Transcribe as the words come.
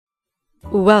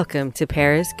Welcome to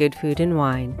Paris Good Food and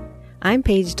Wine. I'm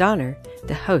Paige Donner,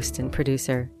 the host and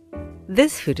producer.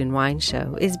 This food and wine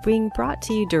show is being brought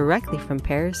to you directly from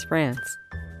Paris, France.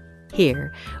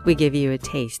 Here, we give you a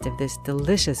taste of this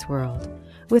delicious world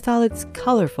with all its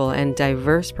colorful and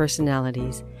diverse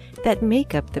personalities that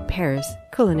make up the Paris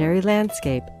culinary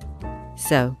landscape.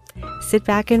 So, sit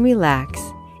back and relax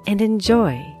and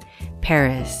enjoy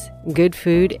Paris Good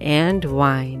Food and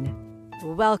Wine.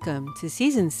 Welcome to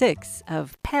Season 6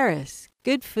 of Paris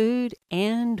Good Food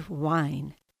and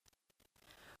Wine.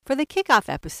 For the kickoff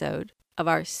episode of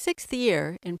our 6th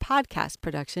year in podcast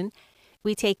production,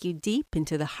 we take you deep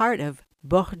into the heart of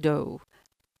Bordeaux.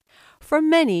 For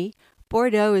many,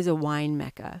 Bordeaux is a wine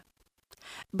mecca.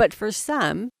 But for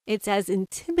some, it's as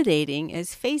intimidating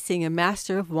as facing a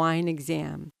Master of Wine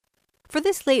exam. For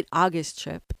this late August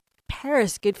trip,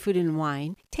 Paris Good Food and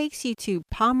Wine takes you to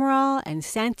Pomerol and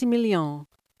Saint-Emilion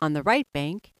on the right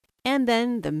bank, and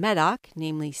then the Médoc,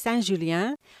 namely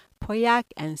Saint-Julien, Pauillac,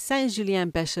 and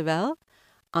Saint-Julien-Bechevel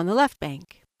on the left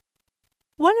bank.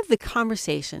 One of the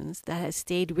conversations that has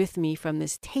stayed with me from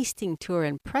this tasting tour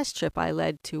and press trip I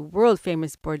led to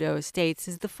world-famous Bordeaux estates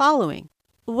is the following.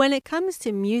 When it comes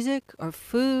to music or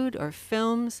food or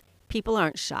films, people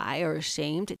aren't shy or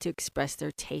ashamed to express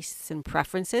their tastes and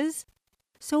preferences.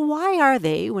 So why are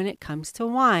they when it comes to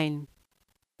wine?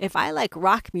 If I like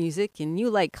rock music and you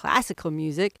like classical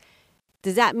music,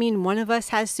 does that mean one of us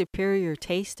has superior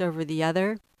taste over the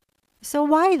other? So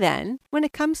why then, when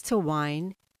it comes to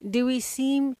wine, do we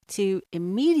seem to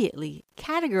immediately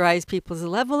categorize people's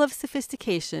level of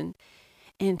sophistication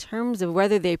in terms of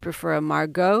whether they prefer a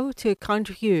Margaux to a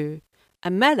Condrieu, a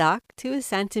Médoc to a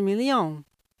Saint-Emilion?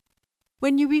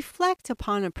 When you reflect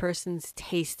upon a person's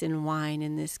taste in wine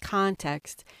in this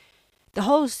context, the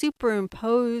whole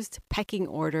superimposed pecking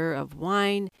order of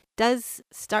wine does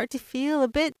start to feel a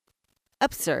bit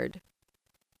absurd.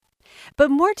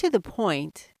 But more to the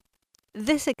point,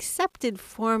 this accepted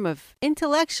form of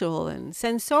intellectual and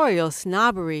sensorial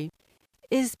snobbery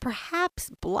is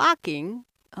perhaps blocking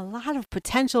a lot of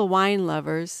potential wine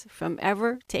lovers from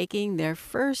ever taking their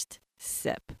first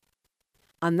sip.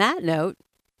 On that note,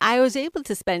 I was able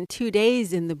to spend 2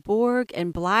 days in the Bourg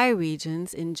and Blaye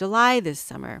regions in July this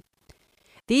summer.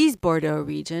 These Bordeaux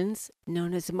regions,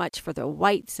 known as much for their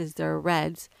whites as their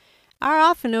reds, are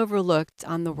often overlooked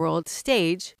on the world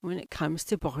stage when it comes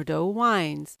to Bordeaux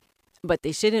wines. But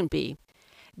they shouldn't be,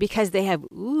 because they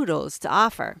have oodles to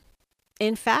offer.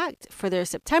 In fact, for their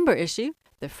September issue,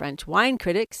 the French wine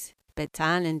critics,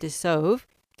 Pétain and Dessauve,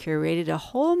 curated a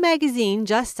whole magazine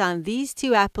just on these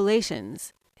two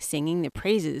appellations, singing the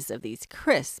praises of these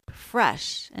crisp,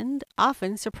 fresh, and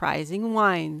often surprising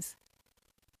wines.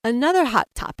 Another hot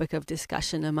topic of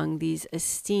discussion among these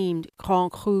esteemed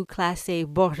Grand Cru Classé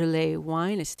Bordelais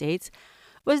wine estates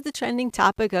was the trending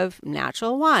topic of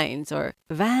natural wines, or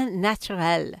vin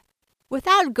naturel.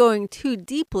 Without going too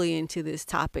deeply into this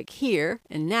topic here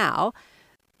and now,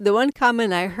 the one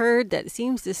comment I heard that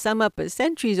seems to sum up a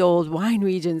centuries-old wine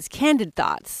region's candid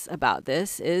thoughts about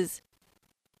this is,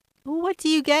 what do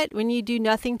you get when you do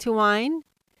nothing to wine?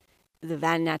 The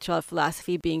vin naturel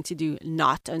philosophy being to do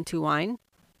naught unto wine.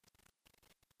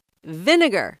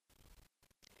 Vinegar.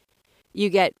 You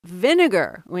get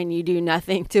vinegar when you do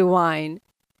nothing to wine.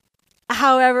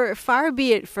 However, far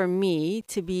be it from me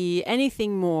to be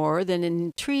anything more than an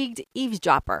intrigued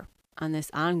eavesdropper on this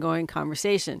ongoing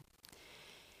conversation.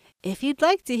 If you'd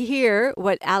like to hear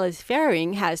what Alice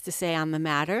Fehring has to say on the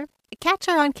matter, catch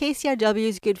her on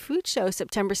KCRW's Good Food Show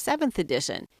September 7th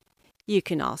edition. You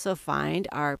can also find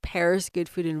our Paris Good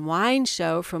Food and Wine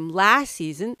show from last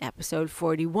season, episode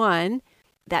 41,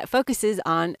 that focuses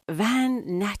on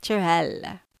vin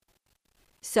naturel.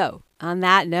 So, on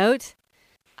that note,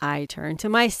 I turn to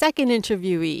my second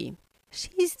interviewee.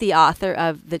 She's the author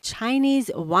of The Chinese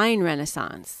Wine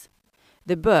Renaissance.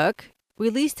 The book,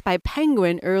 released by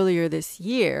Penguin earlier this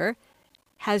year,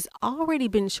 has already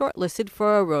been shortlisted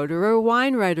for a Roederer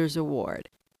Wine Writers Award.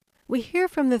 We hear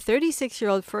from the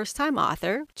 36-year-old first-time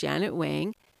author, Janet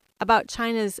Wang, about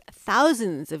China's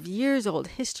thousands of years-old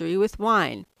history with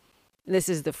wine. This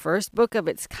is the first book of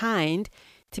its kind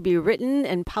to be written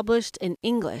and published in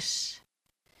English.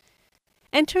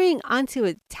 Entering onto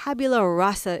a tabula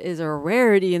rasa is a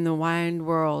rarity in the wine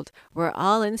world, where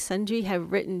all and sundry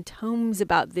have written tomes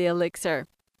about the elixir.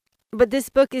 But this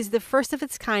book is the first of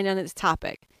its kind on its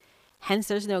topic. Hence,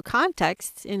 there's no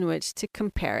context in which to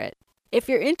compare it. If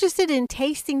you're interested in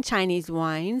tasting Chinese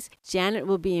wines, Janet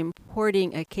will be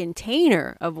importing a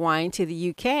container of wine to the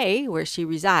UK, where she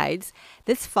resides,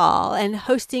 this fall and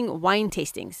hosting wine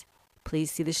tastings.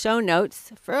 Please see the show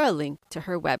notes for a link to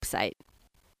her website.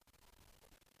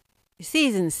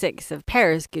 Season 6 of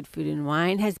Paris Good Food and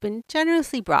Wine has been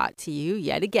generously brought to you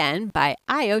yet again by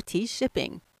IoT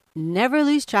Shipping. Never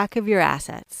lose track of your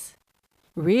assets.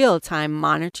 Real-time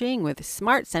monitoring with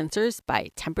smart sensors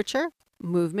by temperature,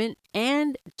 movement,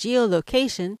 and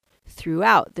geolocation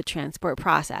throughout the transport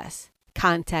process.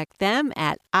 Contact them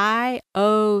at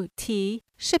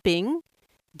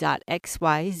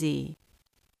iotshipping.xyz.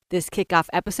 This kickoff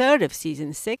episode of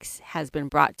Season 6 has been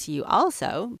brought to you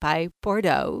also by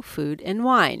Bordeaux Food and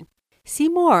Wine. See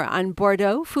more on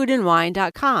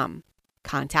BordeauxFoodandWine.com.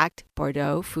 Contact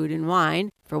Bordeaux Food and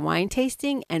Wine for wine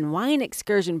tasting and wine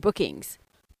excursion bookings.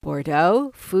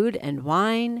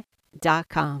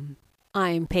 BordeauxFoodandWine.com.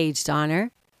 I'm Paige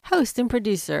Donner, host and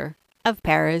producer of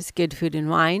Paris Good Food and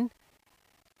Wine.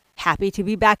 Happy to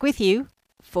be back with you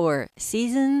for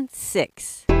Season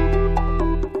 6.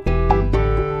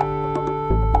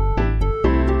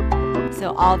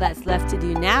 So all that's left to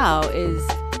do now is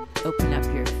open up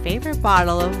your favorite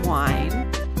bottle of wine,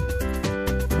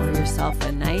 pour yourself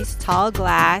a nice tall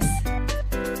glass,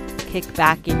 kick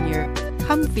back in your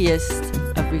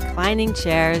comfiest of reclining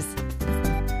chairs,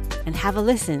 and have a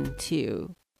listen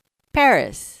to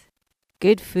Paris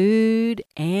Good Food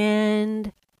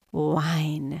and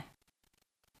Wine.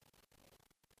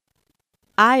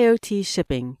 IoT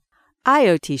Shipping.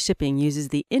 IoT Shipping uses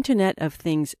the Internet of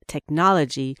Things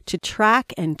technology to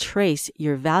track and trace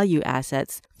your value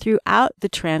assets throughout the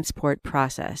transport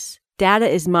process. Data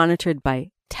is monitored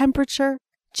by temperature,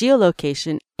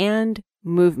 geolocation, and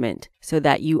movement so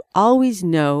that you always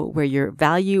know where your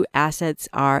value assets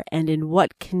are and in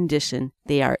what condition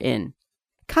they are in.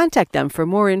 Contact them for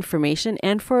more information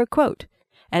and for a quote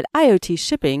at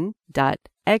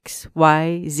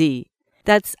iotshipping.xyz.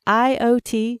 That's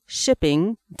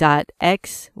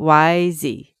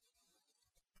iotshipping.xyz.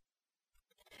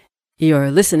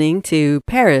 You're listening to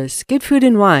Paris Good Food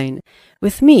and Wine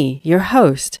with me, your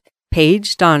host,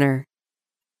 Paige Donner.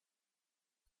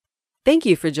 Thank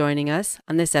you for joining us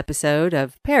on this episode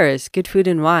of Paris Good Food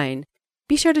and Wine.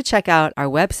 Be sure to check out our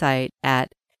website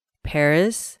at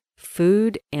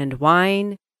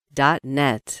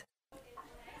parisfoodandwine.net.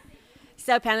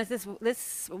 So, Panis,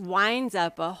 this winds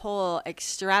up a whole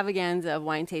extravaganza of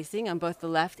wine tasting on both the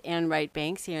left and right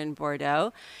banks here in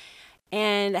Bordeaux.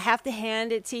 And I have to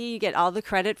hand it to you. You get all the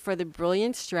credit for the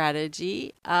brilliant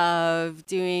strategy of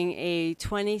doing a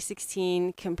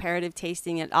 2016 comparative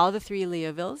tasting at all the three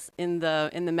Léovilles in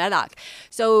the Medoc.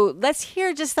 So let's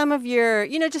hear just some of your,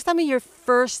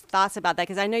 first thoughts about that,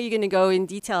 because I know you're going to go in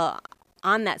detail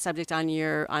on that subject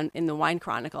in the Wine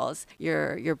Chronicles,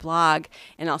 your blog,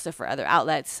 and also for other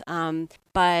outlets.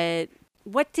 But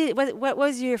what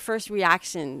was your first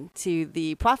reaction to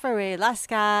the Poifferet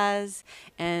Lascaz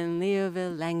and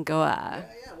Léoville Langoa?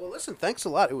 Yeah. Well, listen, thanks a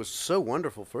lot. It was so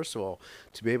wonderful, first of all,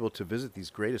 to be able to visit these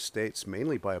great estates,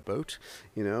 mainly by a boat,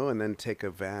 and then take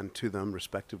a van to them,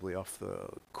 respectively, off the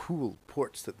cool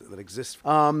ports that exist.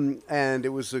 And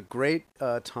it was a great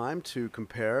time to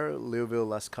compare Léoville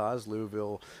Lascaz,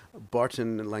 Léoville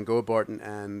Barton, Langoa Barton,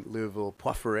 and Léoville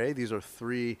Poifferet. These are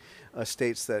three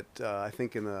estates that I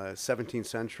think in the 17th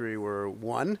century were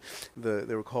one.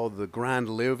 They were called the Grand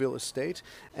Léoville Estate.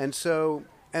 And so...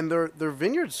 And their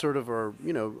vineyards sort of are,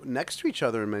 next to each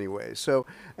other in many ways. So,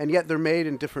 and yet they're made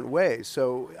in different ways.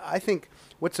 So I think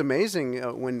what's amazing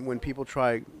when people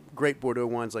try great Bordeaux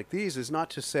wines like these is not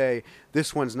to say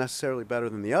this one's necessarily better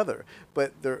than the other,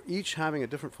 but they're each having a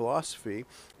different philosophy,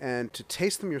 and to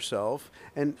taste them yourself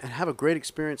and have a great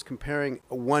experience comparing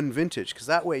one vintage, because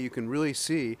that way you can really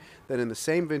see that in the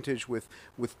same vintage with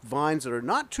vines that are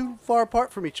not too far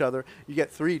apart from each other, you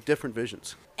get three different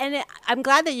visions. And I'm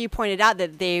glad that you pointed out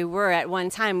that they were at one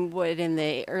time, in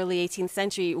the early 18th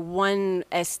century, one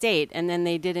estate, and then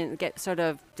they didn't get sort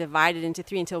of divided into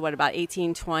three until, about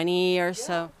 1820 or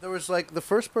so? There was the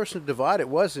first person to divide it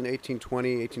was in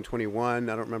 1820, 1821.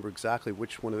 I don't remember exactly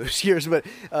which one of those years, but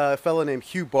a fellow named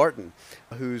Hugh Barton,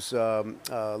 whose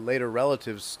later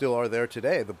relatives still are there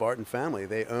today, the Barton family.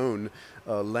 They own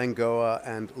Langoa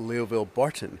and Léoville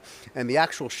Barton. And the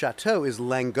actual chateau is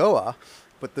Langoa,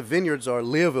 but the vineyards are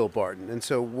Léoville Barton. And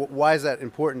so why is that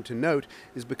important to note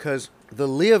is because the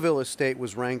Léoville estate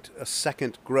was ranked a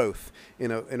second growth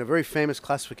in a very famous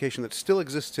classification that still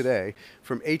exists today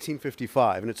from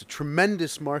 1855. And it's a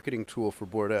tremendous marketing tool for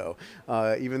Bordeaux,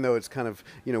 even though it's kind of,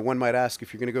 one might ask,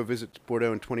 if you're going to go visit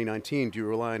Bordeaux in 2019, do you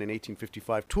rely on an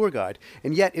 1855 tour guide?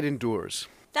 And yet it endures.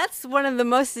 That's one of the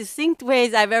most succinct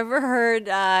ways I've ever heard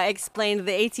explained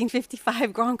the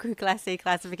 1855 Grand Cru Classé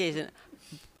classification.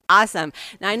 Awesome.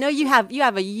 Now I know you have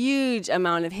a huge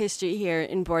amount of history here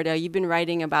in Bordeaux. You've been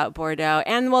writing about Bordeaux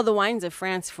and the wines of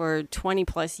France for 20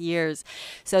 plus years.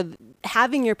 So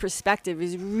having your perspective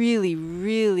is really,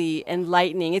 really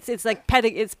enlightening. It's like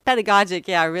it's pedagogic,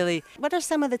 yeah, really. What are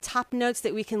some of the top notes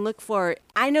that we can look for?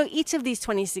 I know each of these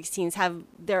 2016s have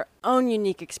their own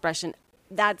unique expression.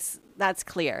 That's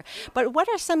clear. But what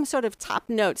are some sort of top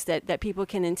notes that people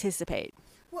can anticipate?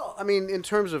 Well, I mean, in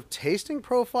terms of tasting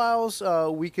profiles,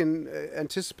 we can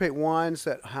anticipate wines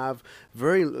that have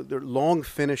they're long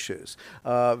finishes,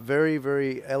 very,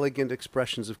 very elegant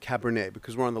expressions of Cabernet,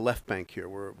 because we're on the left bank here.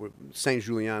 We're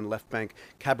Saint-Julien, left bank,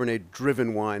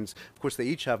 Cabernet-driven wines. Of course, they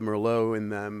each have Merlot in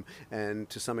them, and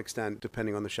to some extent,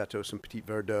 depending on the chateau, some Petit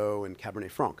Verdot and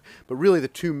Cabernet Franc. But really, the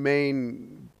two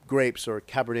main grapes are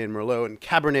Cabernet and Merlot, and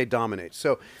Cabernet dominates.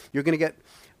 So you're going to get...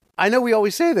 I know we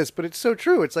always say this, but it's so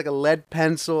true. It's like a lead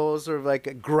pencil, sort of like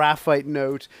a graphite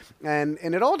note, and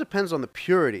it all depends on the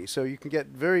purity. So you can get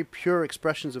very pure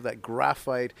expressions of that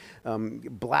graphite,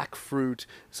 black fruit,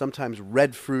 sometimes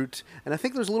red fruit, and I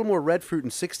think there's a little more red fruit in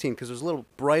 16 because there's a little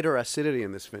brighter acidity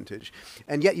in this vintage,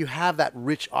 and yet you have that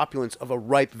rich opulence of a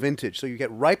ripe vintage. So you get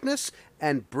ripeness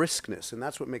and briskness, and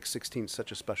that's what makes 16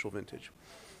 such a special vintage.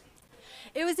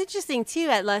 It was interesting, too,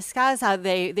 at Les Cazes how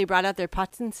they brought out their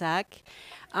Potensac.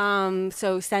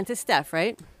 So Saint-Estèphe,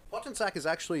 right? Potensac is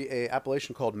actually an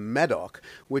appellation called Medoc,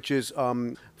 which is,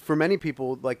 for many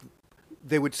people, like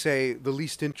they would say, the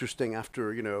least interesting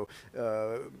after, you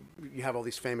have all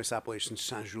these famous appellations,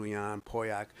 Saint-Julien,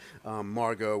 Pauillac,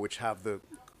 Margaux, which have the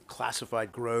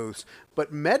classified growths.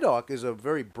 But Medoc is a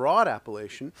very broad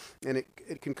appellation, and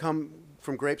it can come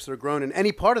from grapes that are grown in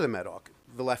any part of the Medoc,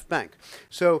 the left bank.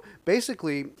 So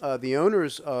basically, the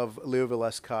owners of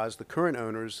Léoville-les Cazes, the current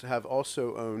owners, have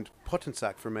also owned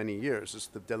Potensac for many years. It's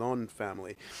the Delon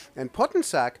family. And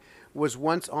Potensac was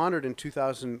once honored in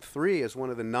 2003 as one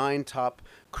of the 9 top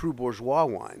Cru Bourgeois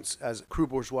wines, as Cru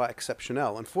Bourgeois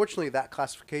Exceptionnel. Unfortunately, that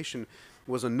classification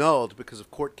was annulled because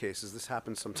of court cases. This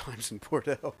happens sometimes in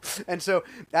Bordeaux. And so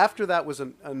after that was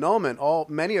an annulment,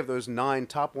 many of those 9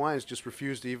 top wines just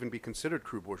refused to even be considered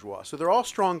Cru Bourgeois. So they're all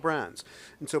strong brands.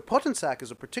 And so Potensac is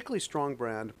a particularly strong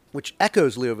brand which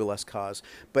echoes Léoville-les Cazes,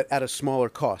 but at a smaller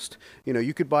cost.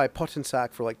 You could buy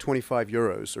Potensac for like 25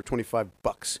 euros or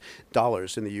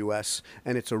 $25 in the US,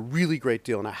 and it's a really great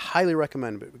deal, and I highly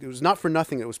recommend it. It was not for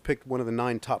nothing it was picked one of the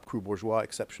 9 top Cru Bourgeois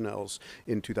Exceptionnels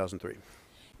in 2003.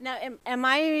 Now, am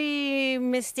I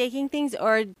mistaking things,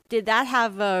 or did that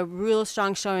have a real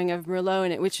strong showing of Merlot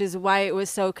in it, which is why it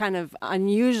was so kind of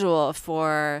unusual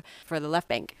for the left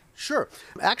bank? Sure.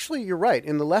 Actually, you're right.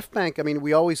 In the left bank, I mean,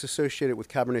 we always associate it with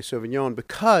Cabernet Sauvignon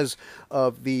because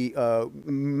of the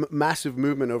massive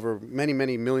movement over many,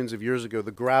 many millions of years ago.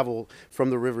 The gravel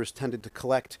from the rivers tended to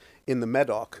collect in the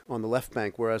Medoc on the left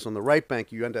bank, whereas on the right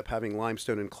bank, you end up having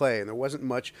limestone and clay. And there wasn't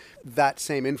much that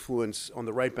same influence on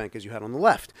the right bank as you had on the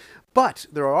left. But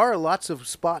there are lots of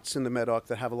spots in the Medoc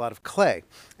that have a lot of clay.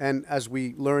 And as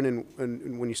we learn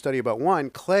when you study about wine,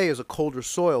 clay is a colder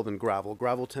soil than gravel.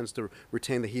 Gravel tends to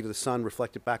retain the heat of the sun,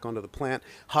 reflect it back onto the plant,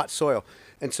 hot soil.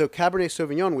 And so Cabernet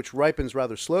Sauvignon, which ripens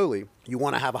rather slowly, you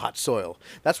want to have a hot soil.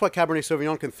 That's why Cabernet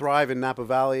Sauvignon can thrive in Napa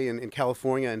Valley and in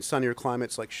California and sunnier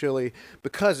climates like Chile,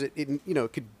 because it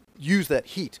could use that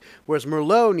heat. Whereas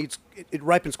Merlot it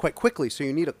ripens quite quickly, so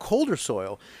you need a colder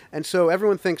soil. And so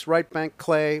everyone thinks right bank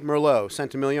clay, Merlot,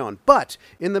 Saint-Emilion. But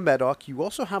in the Medoc, you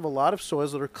also have a lot of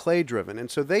soils that are clay driven.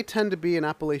 And so they tend to be in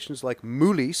appellations like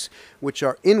Moulis, which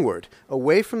are inward,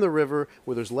 away from the river,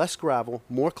 where there's less gravel,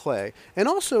 more clay, and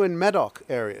also in Medoc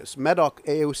areas, Medoc,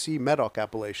 AOC, Medoc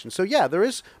appellations. So yeah, there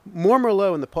is more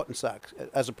Merlot in the Potensac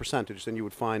as a percentage than you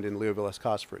would find in Léoville-les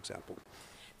Cazes, for example.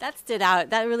 That stood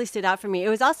out. That really stood out for me. It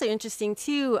was also interesting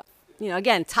too.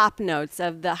 Again, top notes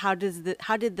of how did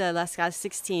the Les Cazes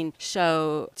 16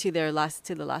 show to the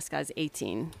Les Cazes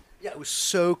 18? Yeah, it was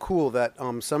so cool that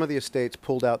some of the estates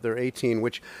pulled out their 18,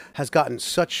 which has gotten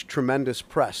such tremendous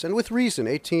press, and with reason.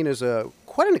 18 is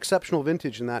quite an exceptional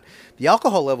vintage in that the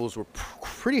alcohol levels were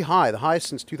pretty high, the highest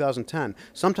since 2010,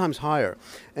 sometimes higher.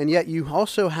 And yet you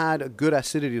also had a good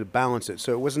acidity to balance it.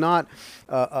 So it was not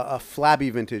a flabby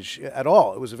vintage at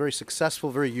all. It was a very successful,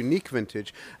 very unique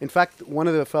vintage. In fact, one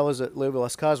of the fellows at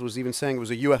Léoville-les Cazes was even saying it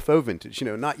was a UFO vintage,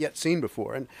 not yet seen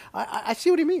before. And I see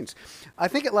what he means. I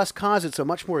think at Les Cazes it's a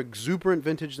much more exuberant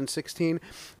vintage than 16.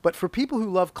 But for people who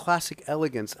love classic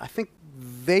elegance, I think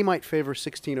they might favor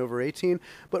 16 over 18,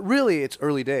 but really it's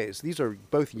early days. These are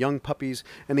both young puppies,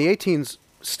 and the 18's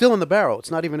still in the barrel.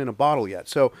 It's not even in a bottle yet.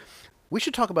 So we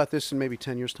should talk about this in maybe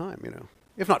 10 years' time,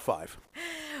 if not 5.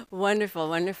 Wonderful,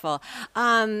 wonderful.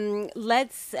 Anything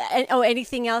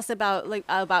else about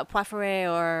Poifferet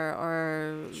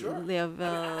or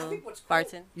Leoville,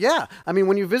 Barton? Yeah, I mean,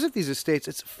 when you visit these estates,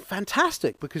 it's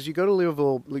fantastic because you go to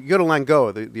Leoville, you go to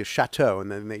Langoa, the chateau,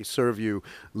 and then they serve you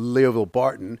Leoville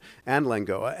Barton and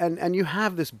Langoa, and you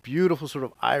have this beautiful sort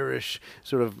of Irish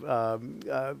sort of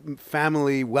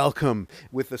family welcome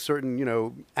with a certain,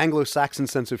 Anglo-Saxon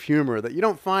sense of humor that you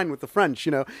don't find with the French,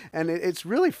 and it's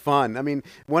really fun. I mean,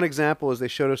 one example is they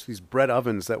showed us these bread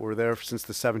ovens that were there since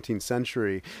the 17th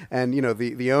century, and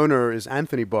the owner is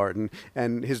Anthony Barton,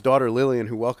 and his daughter Lillian,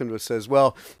 who welcomed us, says,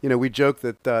 well, we joke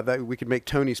that we could make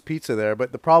Tony's pizza there,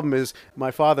 but the problem is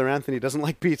my father Anthony doesn't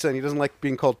like pizza and he doesn't like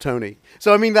being called Tony.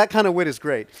 So I mean, that kind of wit is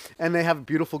great. And they have a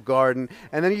beautiful garden,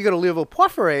 and then you go to Leoville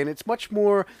Poifferet, and it's much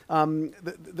more.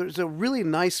 There's a really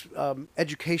nice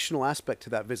educational aspect to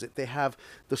that visit. They have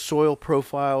the soil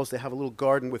profiles. They have a little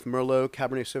garden with Merlot,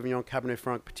 Cabernet Sauvignon, Cabernet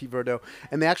Franc, Petit Verdot,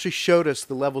 and they actually showed us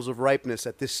the levels of ripeness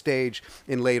at this stage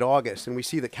in late August, and we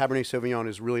see that Cabernet Sauvignon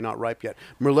is really not ripe yet.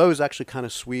 Merlot is actually kind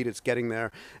of sweet. It's getting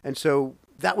there, and so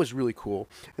that was really cool.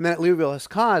 And then at Leoville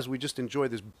Escaz, we just enjoyed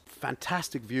this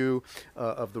fantastic view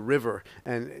of the river,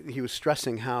 and he was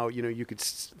stressing how you could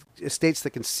estates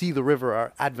that can see the river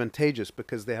are advantageous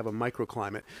because they have a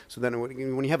microclimate. So then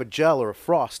when you have a gel or a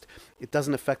frost, it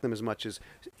doesn't affect them as much as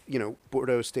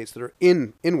Bordeaux estates that are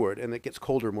inward, and it gets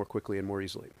colder more quickly and more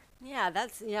easily. Yeah,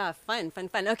 that's fun.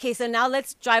 Okay, so now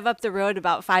let's drive up the road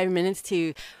about 5 minutes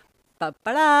to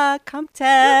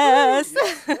Comtesse.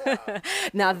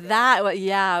 Now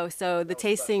so the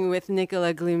tasting with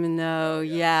Nicolas Glumineau,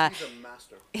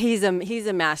 He's a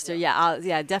master.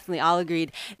 Yeah, definitely, all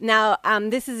agreed. Now,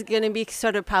 this is going to be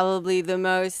sort of probably the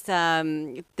most,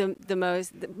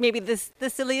 maybe the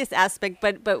silliest aspect,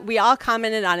 but we all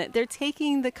commented on it. They're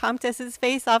taking the Comtesse's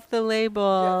face off the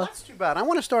label. Yeah, that's too bad. I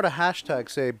want to start a hashtag,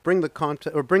 say bring the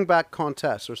Comtesse or bring back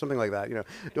Comtesse or something like that.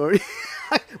 Well,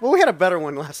 we had a better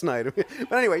one last night.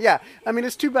 But anyway, yeah. I mean,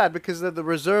 it's too bad because the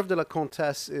Reserve de la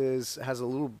Comtesse has a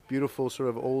little beautiful sort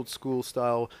of old school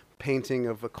style painting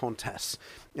of a Comtesse,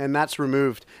 and that's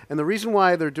removed. And the reason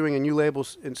why they're doing a new label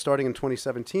starting in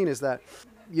 2017 is that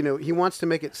he wants to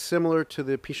make it similar to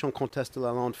the Pichon Comtesse de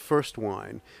Lalande first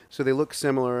wine. So they look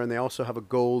similar, and they also have a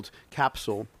gold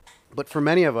capsule. But for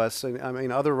many of us, I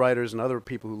mean, other writers and other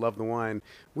people who love the wine,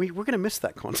 we're going to miss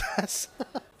that Comtesse.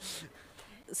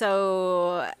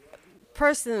 So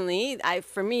personally,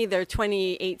 for me, their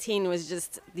 2018 was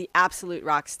just the absolute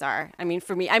rock star. I mean,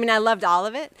 for me, I loved all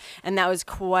of it, and that was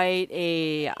quite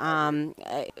it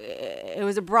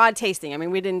was a broad tasting. I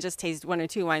mean, we didn't just taste 1 or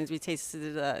 2 wines; we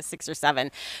tasted 6 or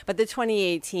 7. But the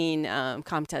 2018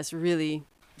 Comtesse really.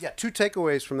 Yeah, 2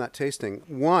 takeaways from that tasting.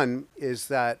 One is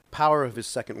that power of his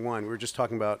second wine. We were just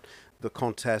talking about the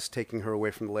Comtesse taking her away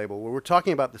from the label. Well, we're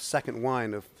talking about the second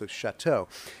wine of the chateau.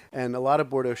 And a lot of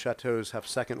Bordeaux chateaux have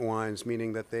second wines,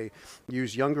 meaning that they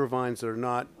use younger vines that are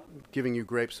not giving you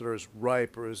grapes that are as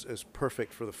ripe or as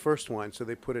perfect for the first wine, so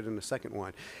they put it in the second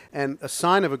wine. And a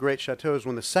sign of a great chateau is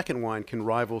when the second wine can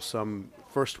rival some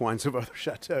first wines of other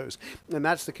chateaux. And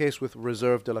that's the case with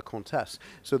Reserve de la Comtesse.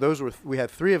 So we had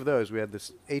 3 of those. We had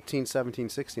this 18, 17,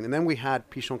 16, and then we had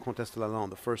Pichon Comtesse de Lalande,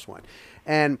 the first wine.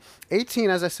 And 18,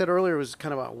 as I said earlier, was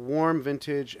kind of a warm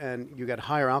vintage, and you got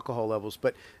higher alcohol levels.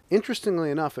 But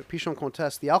interestingly enough, at Pichon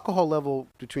Comtesse, the alcohol level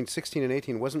between 16 and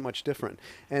 18 wasn't much different.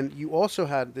 And you also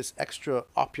had this extra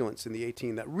opulence in the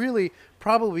 18 that really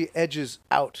probably edges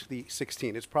out the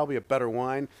 16. It's probably a better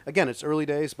wine. Again, it's early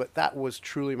days, but that was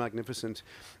truly magnificent.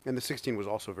 And the 16 was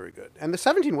also very good. And the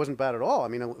 17 wasn't bad at all. I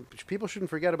mean, people shouldn't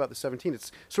forget about the 17.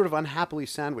 It's sort of unhappily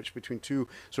sandwiched between 2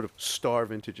 sort of star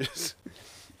vintages.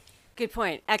 Good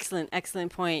point. Excellent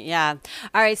point. Yeah.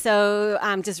 All right. So,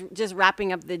 just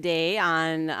wrapping up the day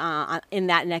on in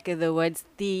that neck of the woods.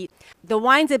 The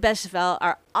wines at Bechevel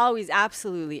are always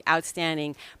absolutely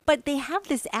outstanding, but they have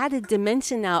this added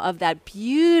dimension now of that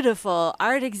beautiful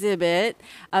art exhibit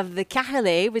of the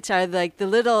carrelets, which are like the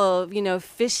little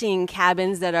fishing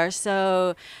cabins that are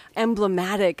so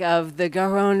emblematic of the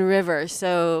Garonne River.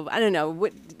 So I don't know.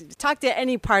 Talk to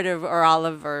any part of or all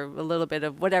of or a little bit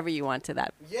of whatever you want to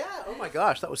that. Yeah. Oh my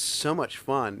gosh, that was so much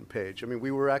fun, Paige. I mean, we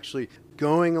were actually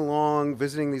going along,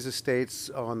 visiting these estates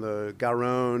on the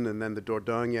Garonne and then the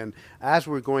Dordogne, and as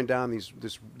we're going down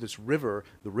this river,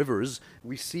 the rivers,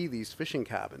 we see these fishing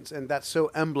cabins, and that's so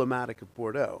emblematic of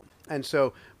Bordeaux. And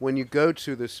so when you go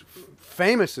to this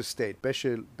famous estate,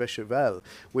 Bechevel,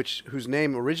 whose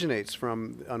name originates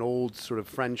from an old sort of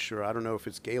French, or I don't know if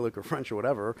it's Gaelic or French or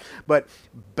whatever, but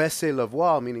baisser la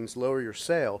voile means lower your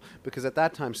sail, because at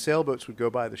that time sailboats would go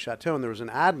by the chateau, and there was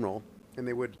an admiral and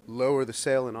they would lower the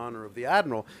sail in honor of the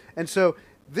admiral. And so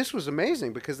this was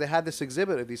amazing because they had this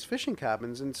exhibit of these fishing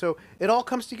cabins. And so it all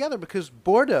comes together because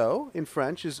Bordeaux in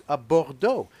French is a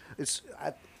Bordeaux. It's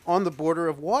on the border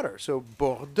of water, so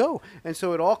Bordeaux. And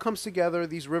so it all comes together.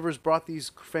 These rivers brought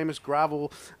these famous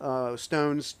gravel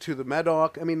stones to the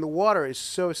Medoc. I mean, the water is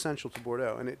so essential to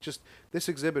Bordeaux, and this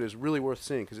exhibit is really worth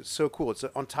seeing because it's so cool. It's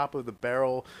on top of the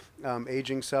barrel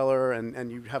aging cellar,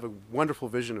 and you have a wonderful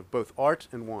vision of both art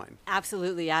and wine.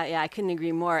 Absolutely, yeah, I couldn't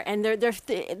agree more. And they're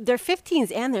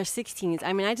 15s and they're 16s.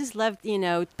 I mean, I just loved,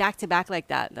 back to back like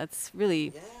that. That's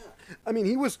really. Yeah. I mean,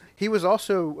 he was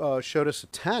also showed us a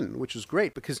 10, which is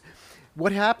great because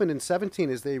what happened in 17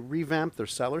 is they revamped their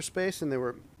cellar space and they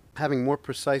were having more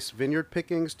precise vineyard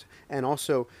pickings and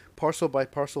also parcel by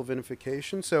parcel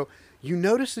vinification. So you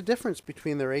notice the difference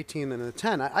between their 18 and the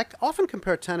 10. I often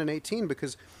compare 10 and 18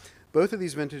 because both of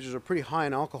these vintages are pretty high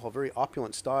in alcohol, very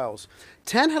opulent styles.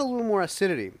 10 had a little more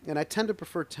acidity, and I tend to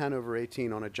prefer 10 over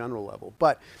 18 on a general level.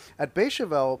 But at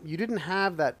Bechevel, you didn't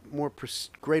have that more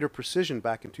greater precision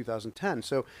back in 2010.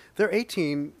 So their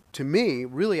 18, to me,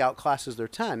 really outclasses their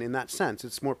 10 in that sense.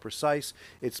 It's more precise.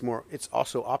 It's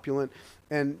also opulent.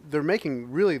 And they're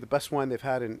making really the best wine they've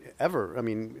had in ever. I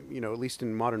mean, at least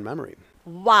in modern memory.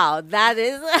 Wow,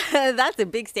 that's a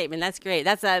big statement. That's great.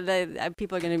 That's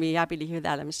people are going to be happy to hear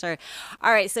that, I'm sure.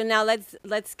 All right, so now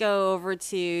let's go over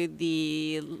to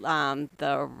the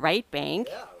right bank.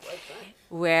 Yeah, right bank.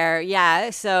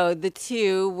 Where so the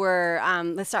two were.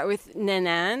 Let's start with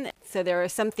Nainan. So there were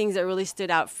some things that really stood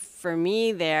out for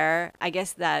me there. I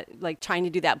guess that like trying to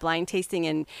do that blind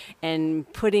tasting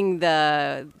and putting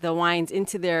the wines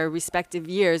into their respective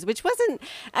years, which wasn't.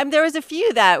 There was a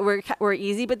few that were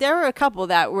easy, but there were a couple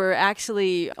that were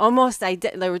actually almost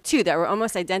there were two that were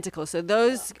almost identical. So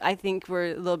those I think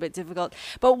were a little bit difficult.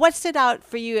 But what stood out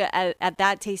for you at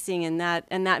that tasting and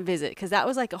that visit? Because that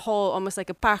was like a whole, almost like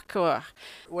a parcours.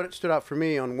 What stood out for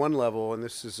me on one level, and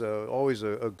this is always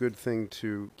a good thing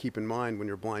to keep in mind when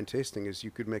you're blind tasting, is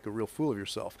you could make a real fool of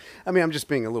yourself. I mean, I'm just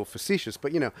being a little facetious,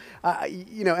 but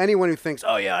anyone who thinks,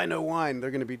 oh yeah, I know wine,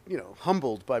 they're going to be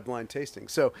humbled by blind tasting.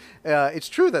 So it's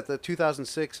true that the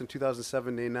 2006 and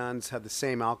 2007 Nainans had the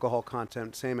same alcohol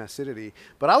content, same acidity,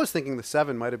 but I was thinking the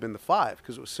 7 might have been the 5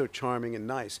 because it was so charming and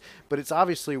nice. But it's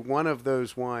obviously one of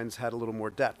those wines had a little more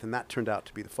depth, and that turned out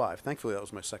to be the 5. Thankfully, that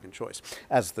was my second choice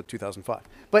as the 2005.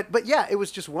 But yeah, it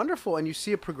was just wonderful, and you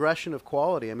see a progression of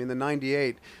quality. I mean, the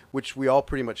 98, which we all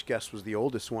pretty much guessed was the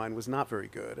oldest wine, was not very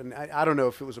good. And I don't know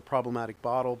if it was a problematic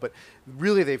bottle, but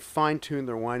really they've fine-tuned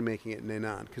their winemaking at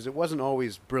Nainan because it wasn't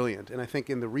always brilliant. And I think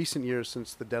in the recent years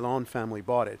since the Delon family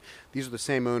bought it, these are the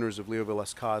same owners of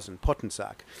Léoville-Escaz and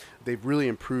Potensac. They've really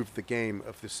improved the game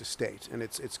of this estate, and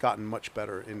it's gotten much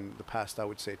better in the past, I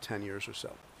would say, 10 years or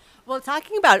so. Well,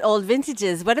 talking about old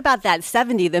vintages, what about that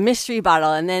 70, the mystery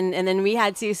bottle? And then we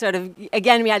had to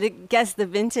we had to guess the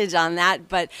vintage on that.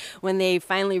 But when they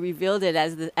finally revealed it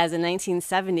as a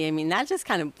 1970, I mean,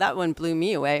 that one blew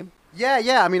me away.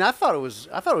 Yeah. I mean, I thought it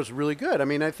was really good. I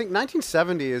mean, I think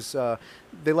 1970 is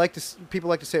people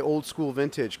like to say old school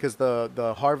vintage because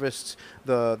the harvests,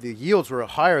 the yields were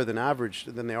higher than average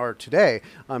than they are today.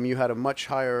 You had a much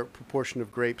higher proportion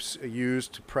of grapes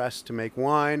used to press to make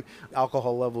wine.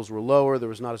 Alcohol levels were lower. There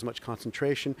was not as much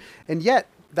concentration, and yet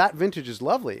that vintage is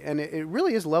lovely, and it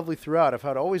really is lovely throughout. I've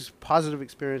had always positive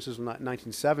experiences in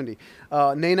 1970.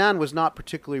 Nainan was not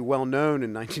particularly well known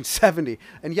in 1970,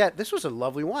 and yet this was a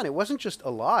lovely wine. It wasn't just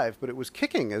alive, but it was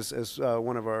kicking, as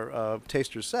one of our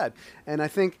tasters said. And I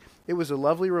think it was a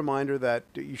lovely reminder that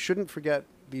you shouldn't forget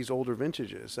these older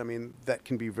vintages. I mean, that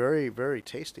can be very, very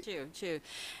tasty. True.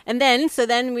 And then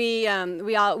we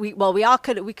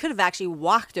could have actually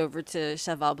walked over to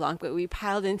Cheval Blanc, but we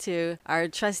piled into our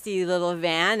trusty little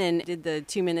van and did the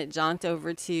 2-minute jaunt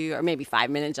over to, or maybe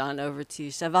 5-minute jaunt over to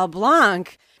Cheval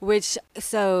Blanc,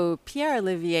 so Pierre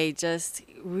Olivier just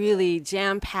really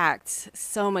jam-packed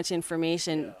so much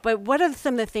information. Yeah. But what are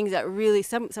some of the things that really,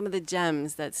 some of the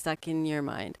gems that stuck in your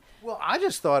mind? Well, I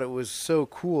just thought it was so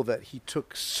cool that he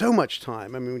took so much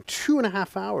time. I mean,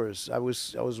 2.5 hours. I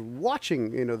was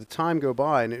watching, the time go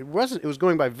by, and it was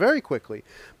going by very quickly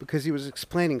because he was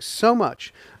explaining so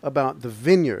much about the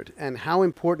vineyard and how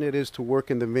important it is to work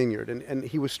in the vineyard. And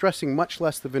he was stressing much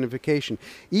less the vinification,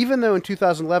 even though in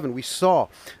 2011 we saw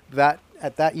that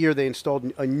at that year, they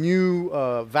installed a new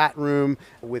vat room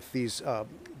with these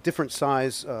different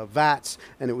size vats,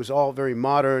 and it was all very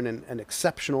modern and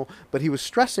exceptional. But he was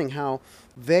stressing how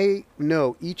they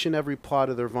know each and every plot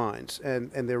of their vines,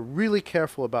 and they're really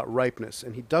careful about ripeness.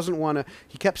 And he doesn't want to,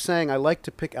 he kept saying, I like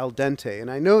to pick al dente.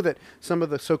 And I know that some of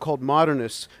the so-called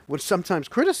modernists would sometimes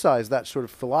criticize that sort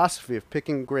of philosophy of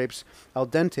picking grapes al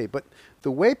dente. But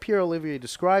the way Pierre Olivier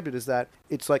described it is that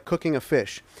it's like cooking a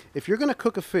fish. If you're going to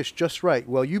cook a fish just right,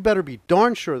 well, you better be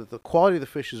darn sure that the quality of the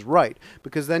fish is right,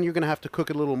 because then you're going to have to cook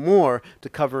it a little more to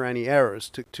cover any errors,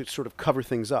 to sort of cover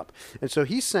things up. And so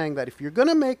he's saying that if you're going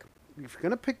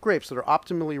to pick grapes that are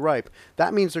optimally ripe,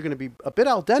 that means they're going to be a bit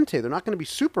al dente. They're not going to be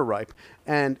super ripe.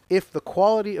 And if the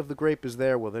quality of the grape is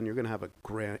there, well, then you're going to have a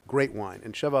great wine.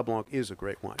 And Cheval Blanc is a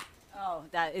great wine. Oh,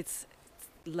 it's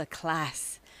la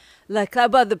classe.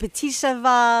 But the Petit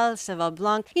Cheval, Cheval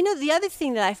Blanc. You know, the other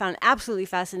thing that I found absolutely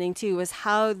fascinating too was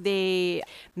how they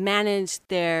managed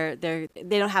they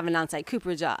don't have an on-site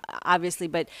cooperage, obviously,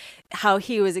 but how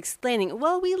he was explaining,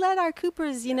 well, we let our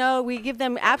coopers, we give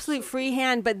them absolute free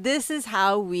hand, but this is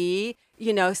how we,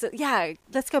 so yeah,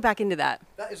 let's go back into that.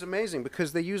 That is amazing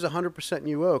because they use 100%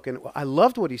 new oak. And I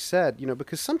loved what he said,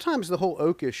 because sometimes the whole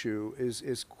oak issue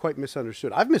is quite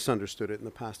misunderstood. I've misunderstood it in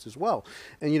the past as well.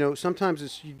 And,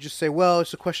 sometimes you just say, well,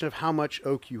 it's a question of how much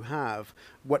oak you have,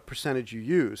 what percentage you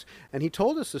use. And he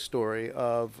told us the story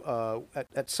of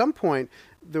at some point,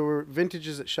 there were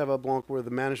vintages at Cheval Blanc where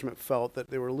the management felt that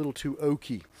they were a little too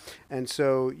oaky. And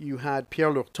so you had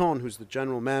Pierre Lurton, who's the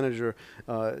general manager,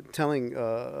 telling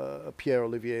Pierre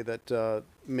Olivier that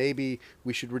maybe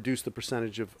we should reduce the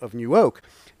percentage of new oak.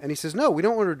 And he says, no, we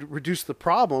don't want to reduce the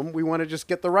problem. We want to just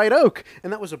get the right oak.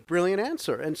 And that was a brilliant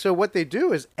answer. And so what they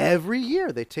do is every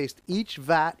year they taste each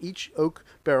oak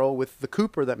barrel with the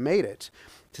cooper that made it,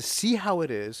 to see how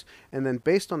it is, and then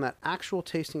based on that actual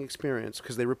tasting experience,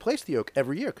 because they replace the oak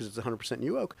every year because it's 100%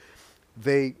 new oak,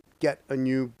 they get a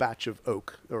new batch of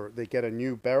oak, or they get a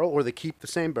new barrel, or they keep the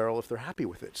same barrel if they're happy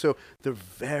with it. So they're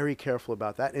very careful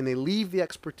about that, and they leave the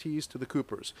expertise to the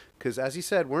coopers, because as he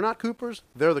said, we're not coopers,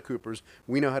 they're the coopers.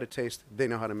 We know how to taste, they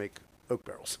know how to make oak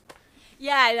barrels.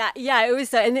 Yeah, it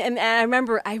was, and I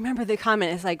remember the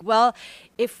comment. It's like, well,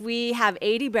 if we have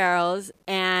 80 barrels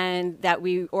and that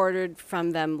we ordered from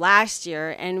them last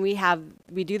year, and we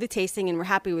do the tasting and we're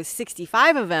happy with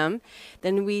 65 of them,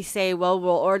 then we say, well,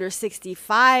 we'll order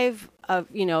 65 of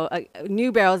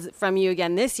new barrels from you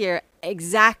again this year,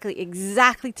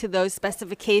 exactly to those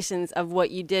specifications of what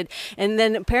you did. And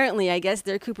then apparently, I guess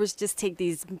their coopers just take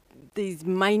these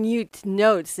minute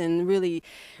notes and really,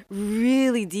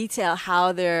 really detail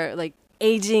how they're like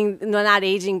aging, no, not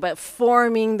aging, but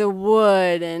forming the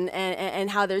wood and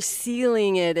how they're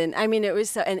sealing it. And I mean, it was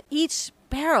so, and each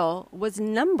barrel was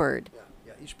numbered.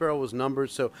 Yeah, each barrel was numbered.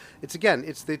 So it's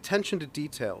the attention to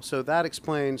detail. So that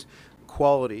explains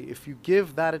quality. If you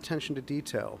give that attention to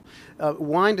detail,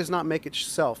 wine does not make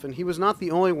itself. And he was not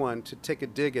the only one to take a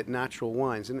dig at natural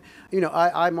wines. And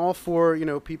I'm all for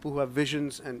people who have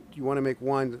visions and you want to make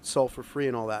wine that's sulfur free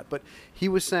and all that. But he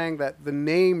was saying that the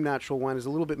name natural wine is a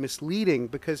little bit misleading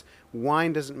because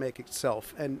wine doesn't make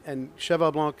itself. And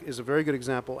Cheval Blanc is a very good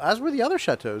example. As were the other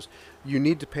chateaus, you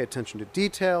need to pay attention to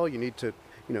detail. You need to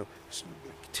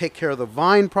take care of the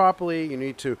vine properly. You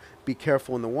need to be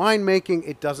careful in the winemaking.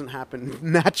 It doesn't happen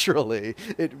naturally.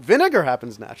 Vinegar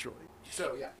happens naturally.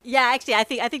 So yeah. Yeah, actually, I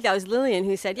think that was Lillian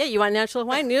who said, "Yeah, you want natural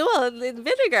wine? Well,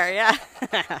 vinegar." Yeah.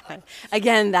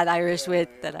 Again, that Irish wit.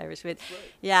 Right.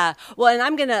 Yeah. Well, and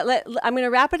I'm gonna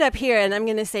wrap it up here, and I'm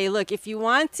gonna say, look, if you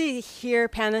want to hear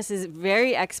Panos's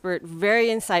very expert, very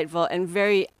insightful, and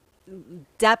very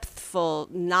depthful,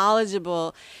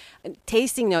 knowledgeable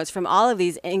tasting notes from all of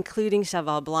these, including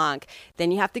Cheval Blanc,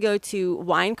 then you have to go to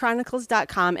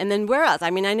winechronicles.com. And then where else? I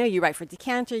mean, I know you write for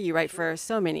Decanter, you write for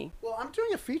so many. Well, I'm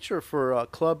doing a feature for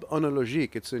Club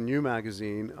Oenologique. It's a new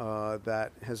magazine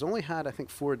that has only had, I think,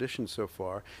 4 editions so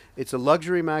far. It's a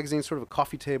luxury magazine, sort of a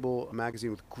coffee table magazine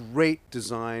with great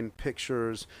design,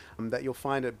 pictures that you'll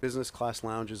find at business class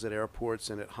lounges at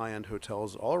airports and at high-end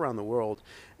hotels all around the world.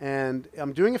 And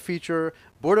I'm doing a feature,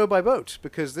 Bordeaux by boat,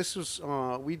 because this was,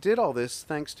 we did all this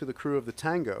thanks to the crew of the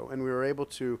Tango, and we were able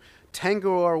to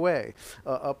tango our way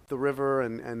up the river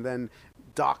and then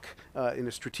dock in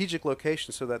a strategic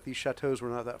location so that these chateaus were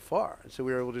not that far. And so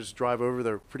we were able to just drive over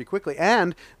there pretty quickly.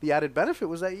 And the added benefit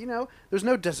was that, there's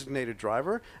no designated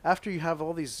driver. After you have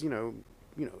all these,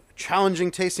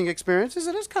 challenging tasting experiences,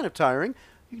 it is kind of tiring.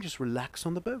 You can just relax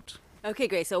on the boat. Okay,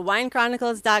 great. So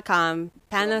winechronicles.com,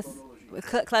 Panos.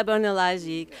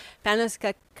 Klebonolagi, Panos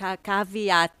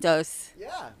Caviatos.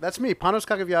 Yeah, that's me, Panos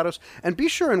Cacaviados. And be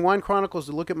sure in Wine Chronicles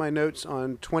to look at my notes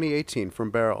on 2018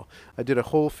 from Barrel. I did a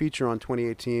whole feature on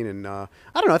 2018, and I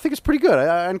don't know, I think it's pretty good.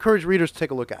 I encourage readers to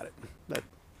take a look at it.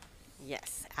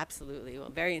 Yes, absolutely. Well,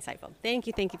 very insightful. Thank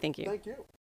you, thank you, thank you. Thank you.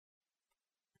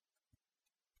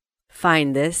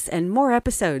 Find this and more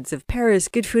episodes of Paris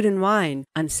Good Food and Wine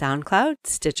on SoundCloud,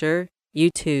 Stitcher,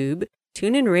 YouTube,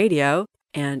 TuneIn Radio,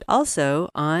 and also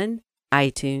on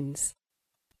iTunes.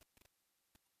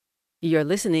 You're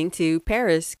listening to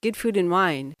Paris Good Food and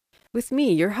Wine with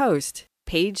me, your host,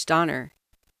 Paige Donner.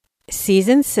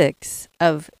 Season 6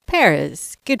 of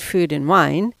Paris Good Food and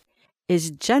Wine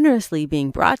is generously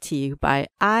being brought to you by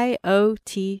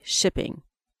IoT Shipping.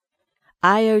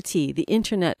 IoT, the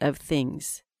Internet of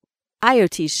Things.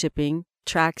 IoT Shipping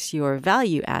tracks your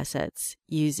value assets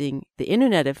using the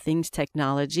Internet of Things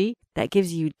technology that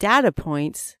gives you data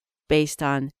points based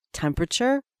on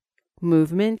temperature,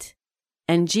 movement,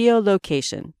 and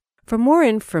geolocation. For more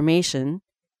information,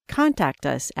 contact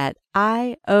us at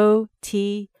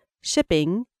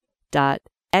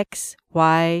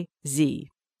iotshipping.xyz.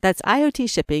 That's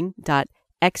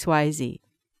iotshipping.xyz.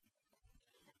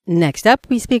 Next up,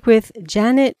 we speak with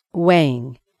Janet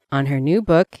Wang on her new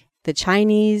book, The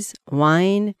Chinese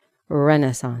Wine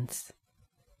Renaissance.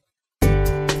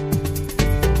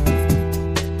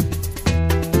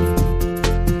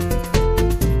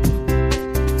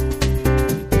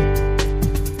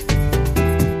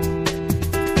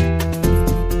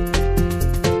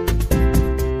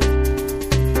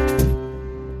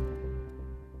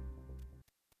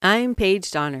 I'm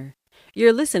Paige Donner.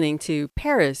 You're listening to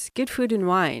Paris Good Food and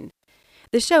Wine.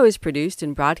 The show is produced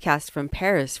and broadcast from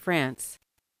Paris, France.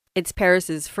 It's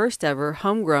Paris's first ever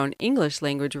homegrown English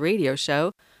language radio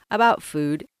show about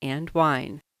food and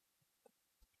wine.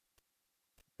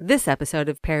 This episode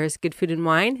of Paris Good Food and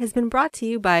Wine has been brought to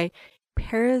you by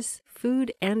Paris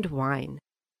Food and Wine.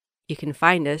 You can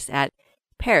find us at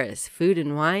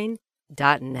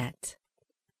parisfoodandwine.net.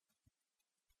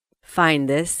 Find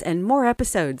this and more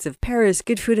episodes of Paris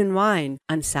Good Food and Wine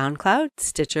on SoundCloud,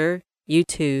 Stitcher,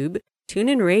 YouTube,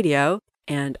 TuneIn Radio,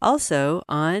 and also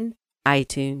on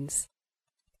iTunes.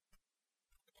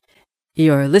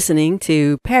 You're listening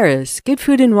to Paris Good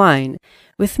Food and Wine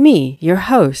with me, your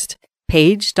host,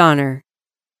 Paige Donner.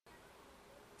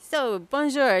 So,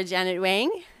 bonjour, Janet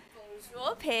Wang.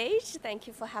 Bonjour, Paige. Thank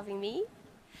you for having me.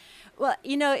 Well,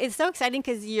 you know, it's so exciting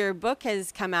because your book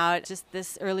has come out just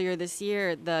earlier this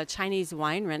year, The Chinese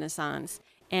Wine Renaissance.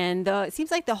 And it seems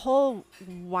like the whole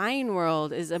wine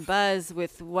world is abuzz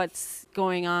with what's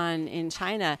going on in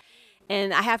China.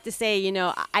 And I have to say, you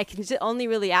know, I can only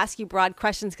really ask you broad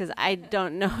questions because I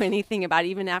don't know anything about it,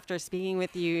 even after speaking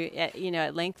with you,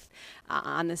 at length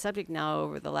on the subject now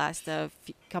over the last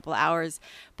couple of hours.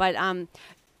 But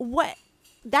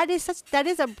that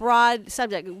is a broad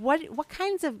subject. What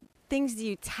kinds of things do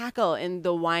you tackle in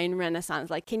the wine renaissance?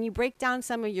 Like, can you break down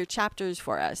some of your chapters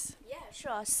for us? Yeah,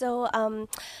 sure. So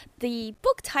the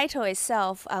book title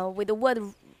itself, with the word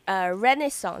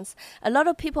Renaissance, a lot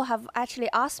of people have actually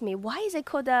asked me, why is it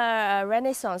called a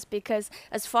Renaissance? Because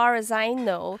as far as I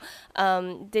know,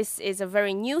 this is a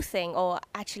very new thing, or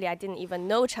actually I didn't even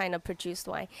know China produced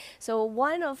wine. So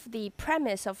one of the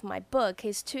premise of my book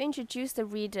is to introduce the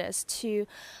readers to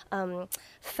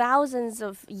thousands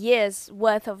of years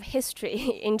worth of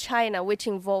history in China which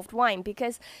involved wine.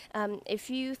 Because if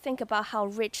you think about how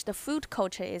rich the food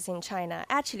culture is in China,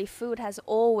 actually food has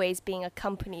always been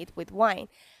accompanied with wine.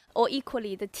 Or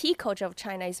equally, the tea culture of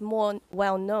China is more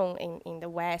well known in the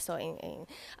West or in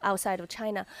outside of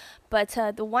China. But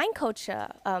the wine culture,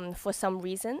 for some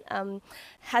reason,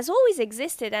 has always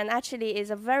existed and actually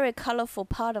is a very colorful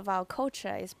part of our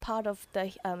culture, is part of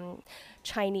the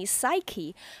Chinese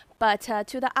psyche. But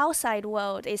to the outside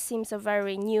world, it seems a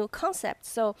very new concept.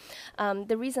 So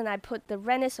the reason I put the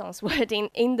Renaissance word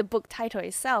in the book title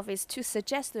itself is to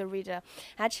suggest to the reader,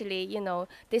 actually, you know,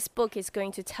 this book is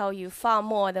going to tell you far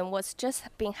more than what's just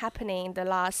been happening in the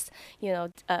last,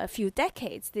 few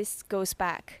decades. This goes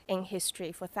back in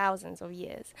history for thousands of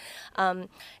years.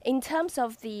 In terms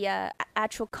of the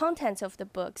actual contents of the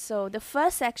book, so the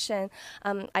first section,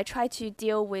 I try to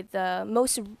deal with the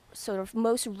most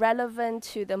relevant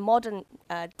to the modern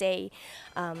day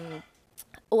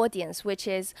audience, which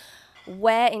is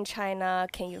where in China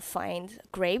can you find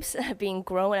grapes being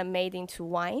grown and made into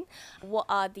wine? What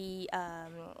are the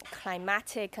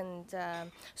climatic and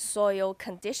soil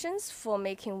conditions for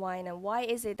making wine, and why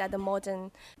is it that the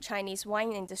modern Chinese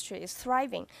wine industry is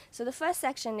thriving? So the first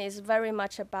section is very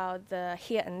much about the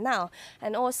here and now,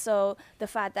 and also the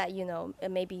fact that,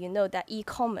 maybe that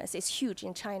e-commerce is huge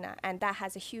in China, and that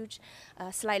has a huge,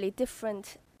 slightly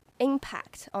different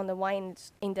impact on the wine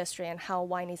industry and how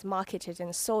wine is marketed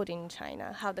and sold in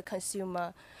China, how the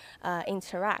consumer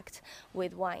interact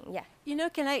with wine. Yeah.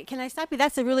 Can I stop you?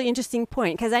 That's a really interesting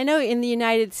point, because I know in the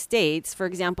United States, for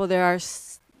example, there are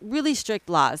really strict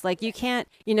laws. Like you can't,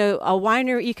 a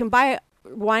winery, you can buy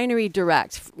winery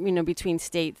direct, between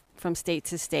from state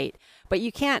to state, but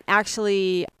you can't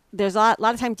actually. There's a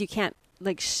lot of times you can't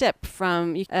ship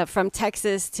from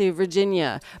Texas to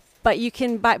Virginia. But you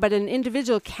can buy, but an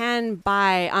individual can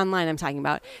buy online. I'm talking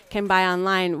about can buy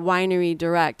online winery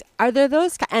direct. Are there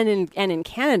those? And in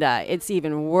Canada, it's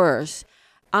even worse.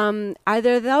 Are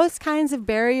there those kinds of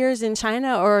barriers in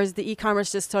China, or is the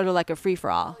e-commerce just sort of like a free for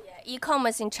all? Oh, yeah.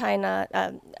 E-commerce in China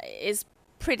is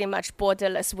pretty much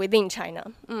borderless within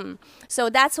China. So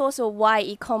that's also why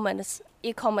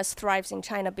e-commerce thrives in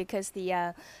China, because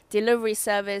the delivery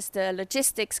service, the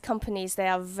logistics companies, they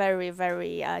are very,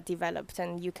 very developed,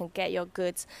 and you can get your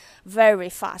goods very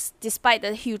fast. Despite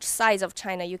the huge size of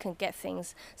China, you can get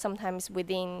things sometimes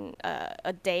within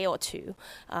a day or two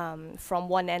from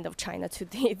one end of China to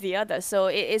the other. So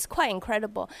it is quite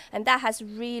incredible, and that has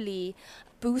really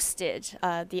boosted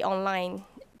the online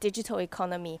digital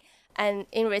economy. And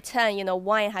in return,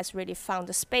 wine has really found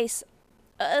a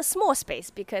small space,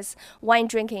 because wine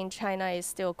drinking in China is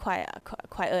still quite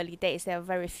early days. There are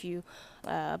very few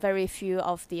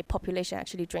of the population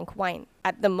actually drink wine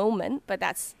at the moment, but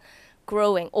that's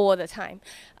growing all the time.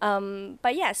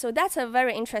 But yeah, so that's a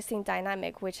very interesting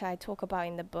dynamic which I talk about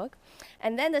in the book.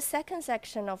 And then the second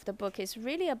section of the book is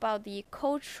really about the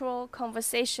cultural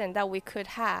conversation that we could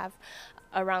have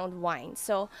around wine.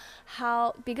 So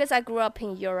because I grew up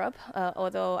in Europe,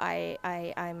 although I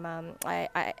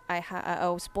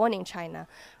was born in China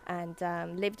and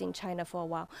lived in China for a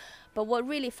while, but what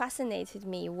really fascinated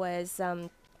me was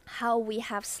how we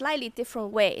have slightly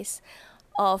different ways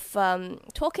of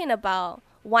talking about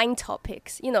wine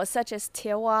topics, such as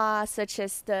terroir, such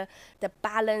as the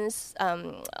balance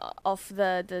of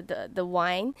the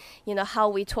wine, how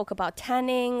we talk about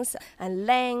tannins and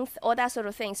length, all that sort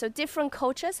of thing. So different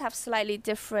cultures have slightly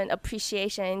different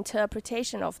appreciation and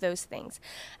interpretation of those things.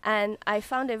 And I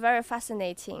found it very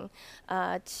fascinating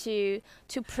to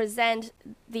present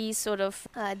these sort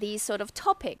of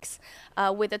topics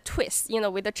with a twist,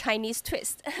 with a Chinese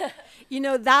twist.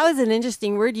 That was an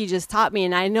interesting word you just taught me,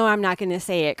 and I know I'm not going to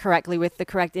say it correctly with the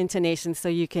correct intonation, so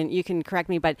you can correct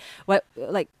me. But what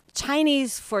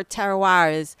Chinese for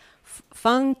terroir is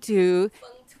feng tu.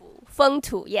 Feng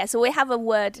tu, yeah. So we have a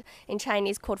word in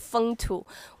Chinese called feng tu,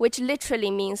 which literally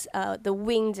means the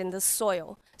wind and the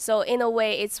soil. So in a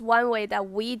way, it's one way that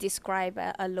we describe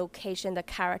a location, the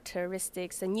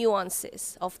characteristics, the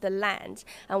nuances of the land,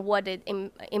 and what it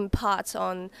imparts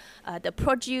on the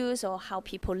produce, or how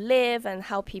people live, and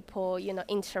how people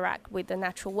interact with the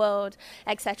natural world,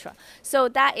 etc. So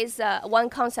that is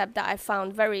one concept that I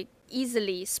found very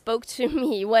easily spoke to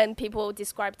me when people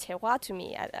describe terroir to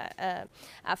me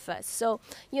at first. So,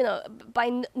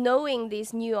 by knowing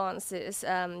these nuances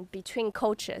between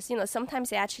cultures,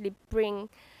 sometimes they actually bring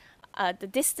the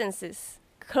distances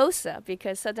closer,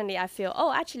 because suddenly I feel,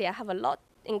 actually I have a lot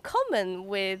in common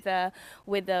with the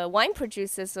wine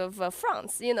producers of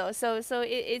France, so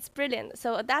it's brilliant.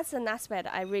 So that's an aspect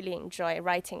I really enjoy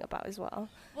writing about as well.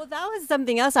 Well, that was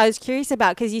something else I was curious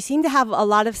about, because you seem to have a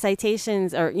lot of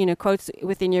citations or quotes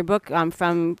within your book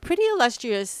from pretty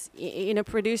illustrious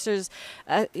producers,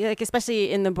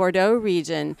 especially in the Bordeaux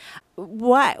region.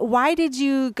 Why did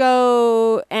you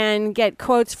go and get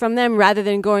quotes from them rather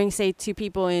than going, say, to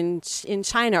people in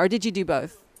China, or did you do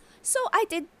both? So I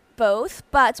did both,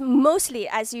 but mostly,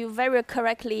 as you very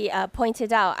correctly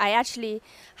pointed out, I actually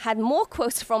had more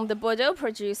quotes from the Bordeaux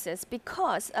producers,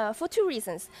 because for two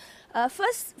reasons.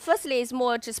 Firstly, it's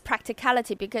more just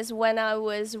practicality, because when I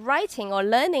was writing or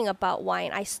learning about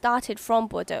wine, I started from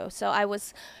Bordeaux. So I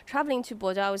was traveling to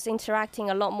Bordeaux. I was interacting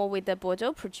a lot more with the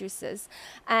Bordeaux producers,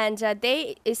 and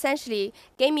they essentially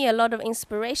gave me a lot of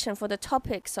inspiration for the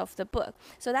topics of the book.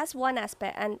 So that's one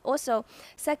aspect. And also,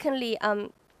 secondly,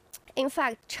 in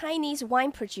fact, Chinese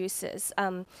wine producers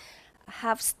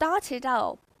have started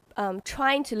out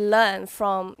trying to learn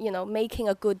from, making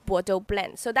a good Bordeaux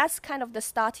blend. So that's kind of the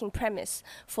starting premise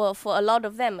for a lot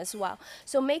of them as well.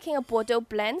 So making a Bordeaux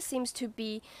blend seems to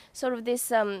be sort of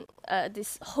this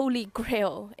this holy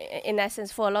grail in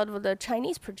essence for a lot of the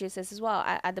Chinese producers as well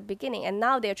at the beginning. And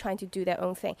now they're trying to do their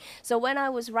own thing. So when I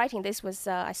was writing, this was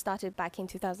I started back in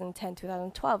 2010,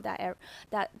 2012,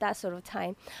 that sort of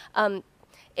time.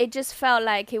 It just felt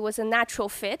like it was a natural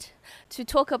fit to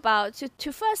talk about,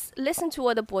 to first listen to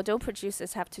what the Bordeaux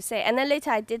producers have to say. And then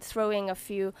later I did throw in a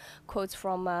few quotes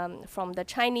from the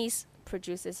Chinese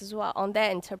producers as well on their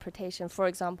interpretation, for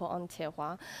example, on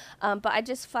Tiehua. But I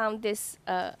just found this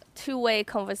two-way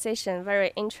conversation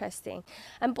very interesting.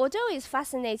 And Bordeaux is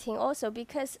fascinating also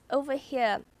because over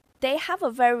here, they have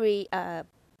a very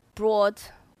broad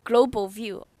global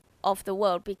view of the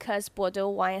world because Bordeaux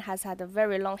wine has had a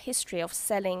very long history of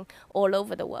selling all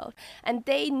over the world. And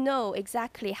they know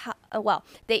exactly how,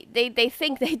 they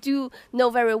think they do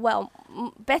know very well,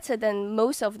 better than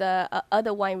most of the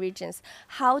other wine regions,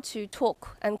 how to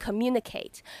talk and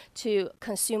communicate to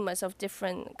consumers of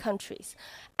different countries.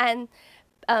 And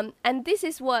this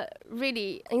is what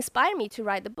really inspired me to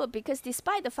write the book, because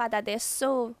despite the fact that they're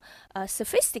so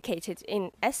sophisticated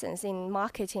in essence in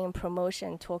marketing and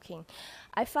promotion talking,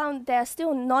 I found there are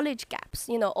still knowledge gaps,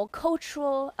 or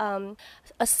cultural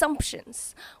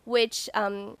assumptions which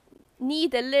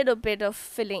need a little bit of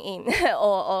filling in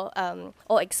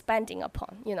or expanding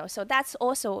upon, So that's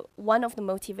also one of the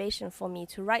motivation for me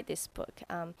to write this book,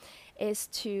 is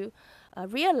to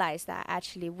realize that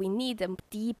actually we need a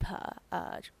deeper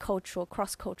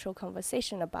cross-cultural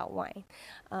conversation about wine.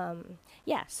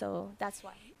 So that's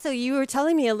why. So you were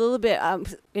telling me a little bit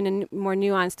in a more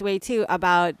nuanced way too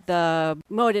about the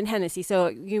Moët and Hennessy.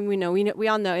 So we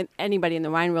all know, anybody in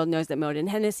the wine world knows that Moët and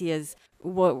Hennessy is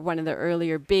one of the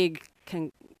earlier big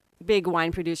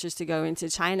wine producers to go into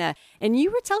China. And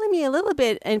you were telling me a little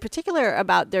bit in particular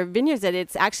about their vineyards, that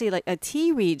it's actually like a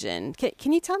tea region.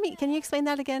 Can you explain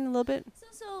that again a little bit?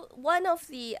 So one of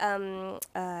the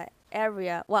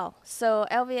area, so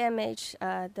LVMH,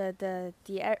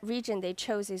 the region they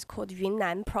chose is called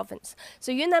Yunnan Province.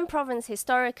 So Yunnan Province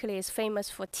historically is famous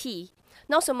for tea,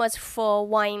 not so much for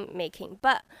wine making,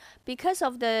 but because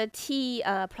of the tea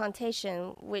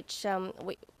plantation, which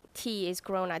tea is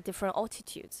grown at different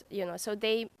altitudes, so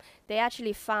they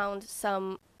actually found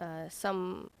some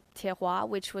terroir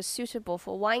which was suitable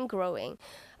for wine growing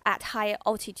at higher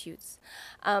altitudes.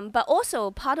 But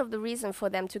also part of the reason for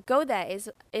them to go there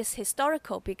is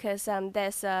historical, because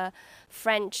there's a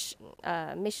French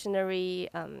missionary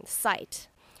site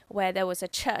where there was a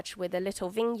church with a little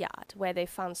vineyard where they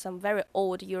found some very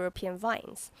old European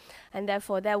vines. And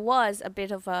therefore there was a bit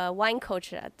of a wine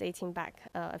culture dating back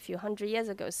a few hundred years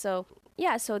ago. So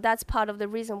that's part of the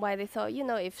reason why they thought,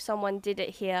 if someone did it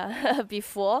here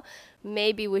before,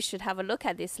 maybe we should have a look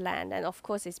at this land. And of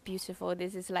course it's beautiful.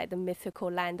 This is like the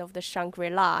mythical land of the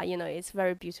Shangri-La. It's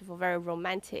very beautiful, very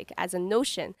romantic as a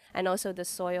notion. And also the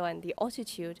soil and the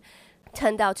altitude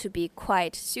turned out to be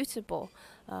quite suitable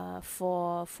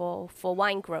for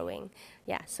wine growing.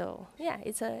 It's a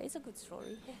good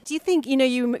story. Do you think,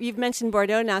 you've mentioned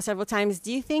Bordeaux now several times.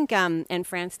 Do you think, and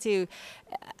France too,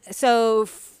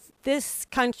 this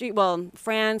country,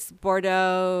 France,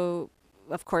 Bordeaux,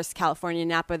 of course, California,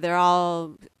 Napa, they're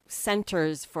all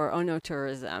centers for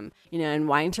onotourism, and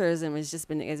wine tourism has just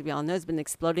been, as we all know, has been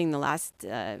exploding the last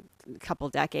couple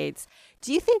decades.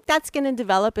 Do you think that's going to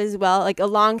develop as well, like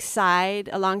alongside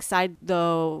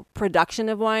the production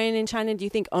of wine in China? Do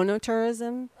you think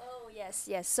onotourism? Oh, yes.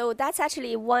 So that's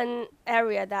actually one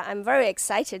area that I'm very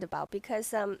excited about,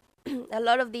 because a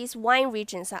lot of these wine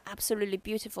regions are absolutely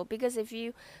beautiful. Because if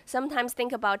you sometimes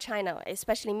think about China,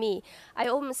 especially me, I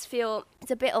almost feel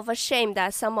it's a bit of a shame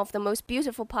that some of the most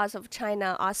beautiful parts of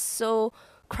China are so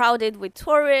crowded with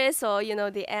tourists, or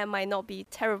the air might not be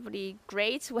terribly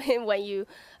great when you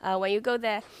go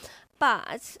there.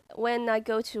 But when I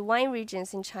go to wine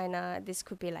regions in China, this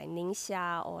could be like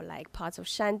Ningxia or like parts of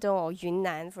Shandong or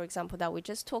Yunnan, for example, that we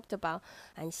just talked about,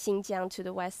 and Xinjiang to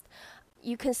the west,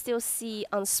 you can still see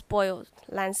unspoiled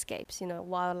landscapes,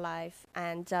 wildlife,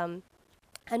 and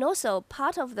also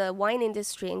part of the wine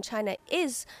industry in China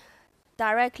is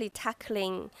directly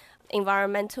tackling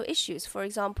environmental issues. For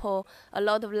example, a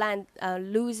lot of land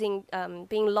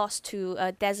being lost to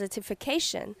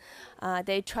desertification.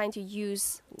 They're trying to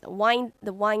use the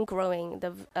wine growing,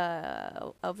 the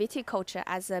viticulture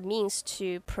as a means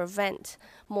to prevent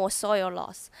more soil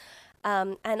loss.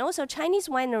 And also Chinese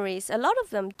wineries, a lot of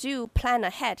them do plan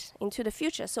ahead into the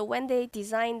future. So when they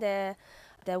design their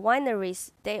the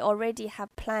wineries, they already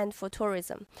have planned for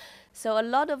tourism. So a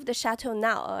lot of the chateau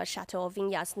now, chateau or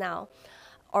vineyards now,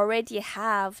 already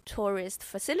have tourist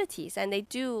facilities, and they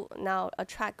do now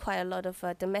attract quite a lot of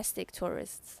domestic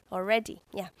tourists already.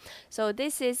 Yeah, so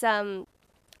this is an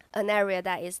area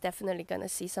that is definitely going to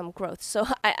see some growth. So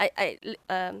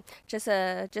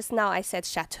just now I said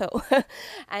chateau,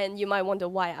 and you might wonder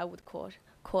why I would call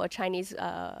a Chinese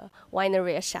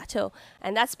winery a chateau,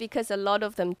 and that's because a lot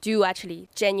of them do actually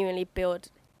genuinely build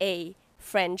a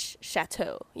French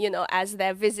chateau, as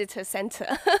their visitor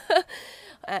center.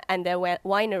 And their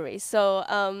winery. So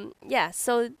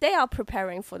so they are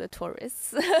preparing for the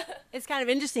tourists. It's kind of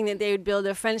interesting that they would build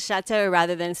a French chateau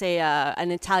rather than, say, an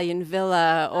Italian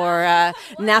villa or a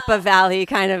Napa Valley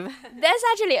kind of. There's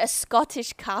actually a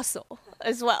Scottish castle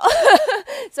as well.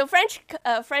 So French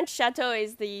chateau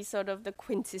is the sort of the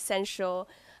quintessential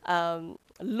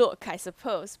look, I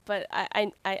suppose. But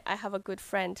I have a good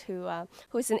friend who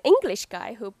is an English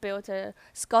guy who built a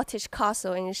Scottish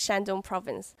castle in Shandong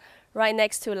province, right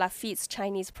next to Lafitte's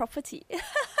Chinese property.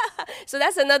 So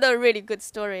that's another really good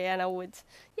story, and I would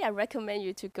recommend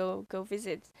you to go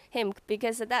visit him,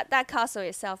 because that castle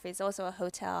itself is also a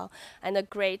hotel and a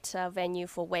great venue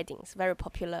for weddings, very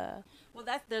popular. Well,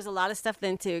 there's a lot of stuff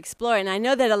then to explore, and I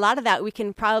know that a lot of that we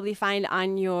can probably find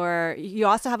on you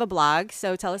also have a blog,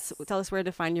 so tell us where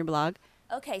to find your blog.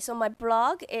 Okay, so my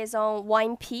blog is on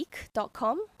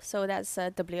winepeak.com, so that's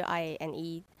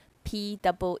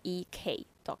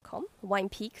WinePeek.com,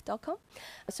 winepeak.com.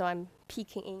 So I'm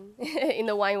peeking in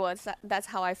the wine world. That's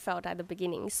how I felt at the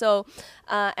beginning. So,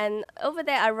 and over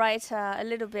there I write a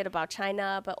little bit about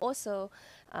China, but also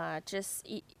just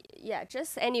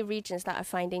any regions that I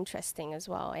find interesting as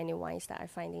well, any wines that I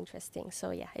find interesting. So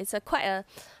yeah, it's quite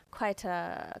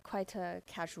a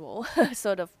casual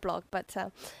sort of blog, but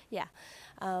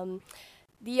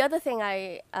the other thing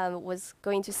I was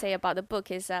going to say about the book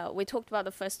is we talked about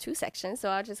the first two sections, so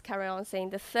I'll just carry on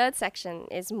saying the third section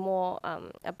is more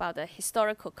about the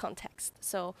historical context.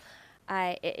 So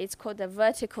it's called the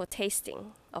vertical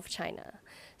tasting of China.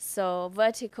 So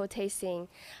vertical tasting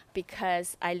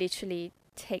because I literally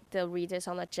take the readers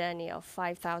on a journey of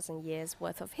 5,000 years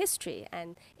worth of history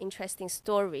and interesting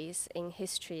stories in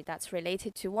history that's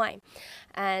related to wine.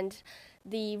 And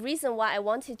the reason why I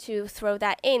wanted to throw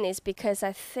that in is because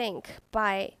I think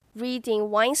by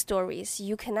reading wine stories,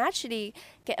 you can actually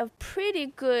get a pretty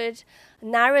good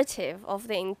narrative of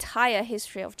the entire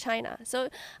history of China. So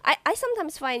I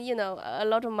sometimes find, a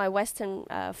lot of my Western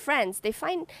friends, they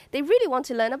really want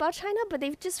to learn about China, but they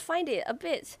just find it a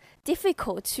bit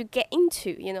difficult to get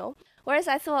into, Whereas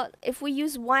I thought if we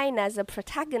use wine as a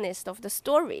protagonist of the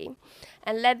story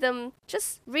and let them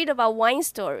just read about wine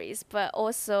stories, but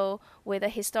also with a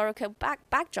historical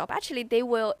backdrop, actually they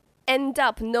will end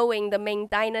up knowing the main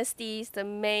dynasties, the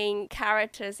main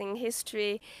characters in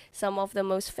history, some of the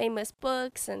most famous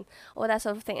books and all that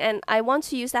sort of thing. And I want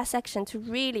to use that section to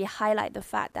really highlight the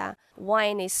fact that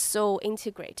wine is so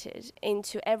integrated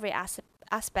into every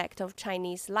aspect of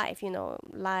Chinese life,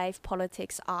 life,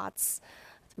 politics, arts,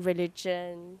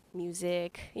 religion,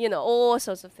 music, all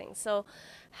sorts of things. So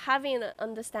having an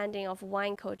understanding of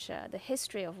wine culture, the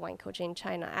history of wine culture in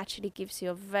China actually gives you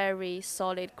a very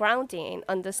solid grounding in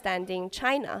understanding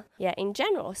China, in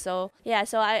general. So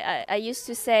I used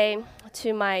to say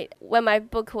when my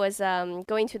book was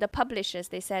going to the publishers,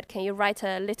 they said, can you write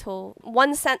a little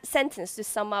one sentence to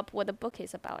sum up what the book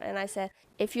is about? And I said,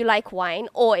 if you like wine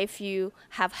or if you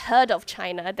have heard of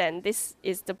China, then this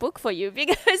is the book for you,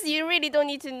 because you really don't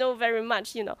need to know very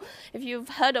much, If you've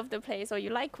heard of the place or you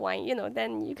like wine,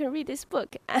 then you can read this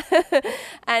book.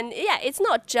 And it's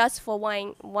not just for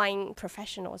wine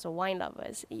professionals or wine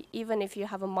lovers. Even if you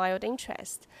have a mild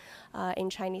interest in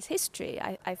Chinese history,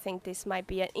 I think this might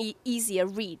be an easier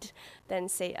read than,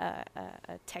 say, a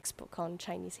textbook on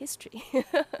Chinese history.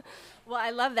 Well, I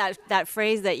love that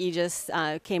phrase that you just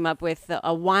came up with,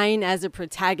 a wine as a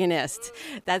protagonist.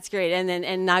 That's great.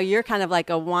 And now you're kind of like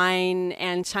a wine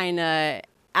and China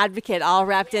advocate all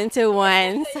wrapped into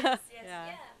one. Yes.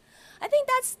 I think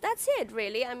that's it,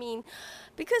 really. I mean,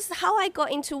 because how I got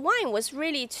into wine was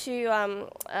really to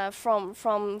from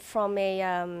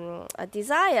a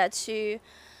desire to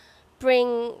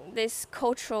bring this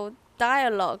cultural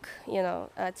dialogue,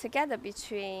 together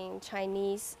between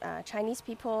Chinese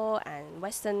people and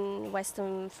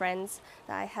Western friends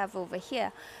that I have over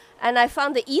here. And I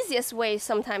found the easiest way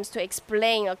sometimes to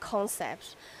explain a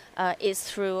concept is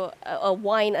through a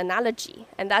wine analogy.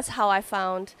 And that's how I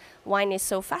found wine is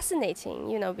so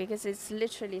fascinating, because it's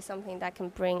literally something that can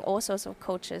bring all sorts of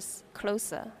cultures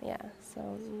closer. Yeah.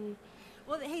 So.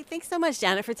 Well, hey, thanks so much,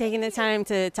 Janet, for taking the time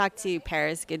to talk to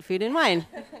Paris Good Food and Wine.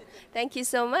 Thank you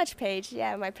so much, Paige.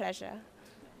 Yeah, my pleasure.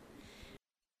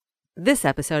 This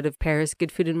episode of Paris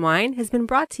Good Food and Wine has been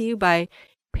brought to you by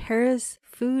Paris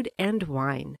Food and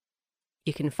Wine.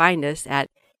 You can find us at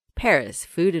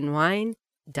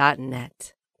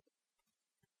parisfoodandwine.net.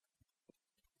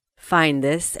 Find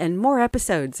this and more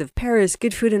episodes of Paris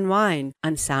Good Food and Wine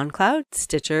on SoundCloud,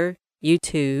 Stitcher,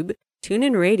 YouTube,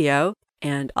 TuneIn Radio,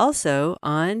 and also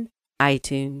on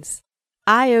iTunes.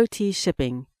 IoT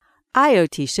Shipping.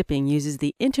 IoT Shipping uses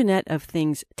the Internet of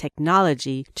Things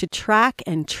technology to track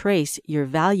and trace your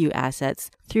value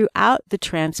assets throughout the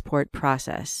transport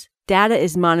process. Data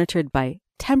is monitored by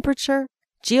temperature,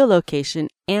 geolocation,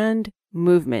 and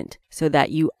movement so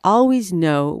that you always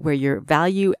know where your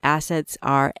value assets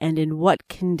are and in what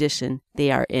condition they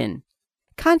are in.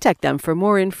 Contact them for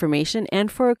more information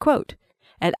and for a quote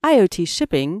at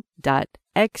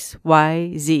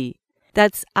iotshipping.xyz.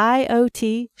 That's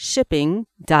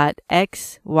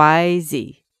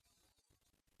iotshipping.xyz.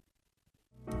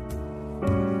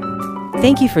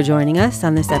 Thank you for joining us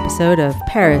on this episode of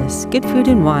Paris Good Food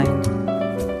and Wine.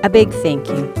 A big thank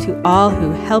you to all who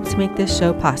helped make this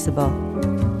show possible.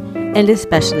 And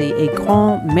especially a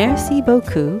grand merci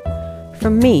beaucoup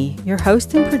from me, your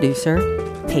host and producer,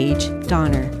 Paige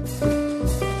Donner.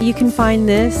 You can find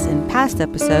this and past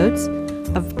episodes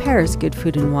of Paris Good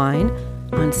Food and Wine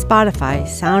on Spotify,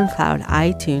 SoundCloud,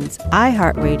 iTunes,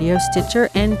 iHeartRadio, Stitcher,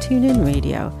 and TuneIn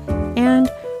Radio,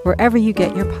 and wherever you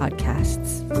get your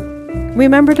podcasts.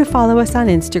 Remember to follow us on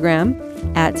Instagram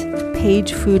at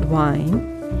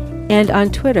PageFoodWine and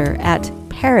on Twitter at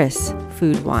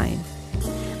ParisFoodWine.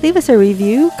 Leave us a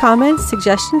review, comments,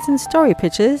 suggestions, and story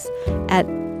pitches at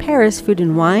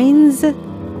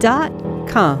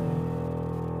parisfoodandwines.com.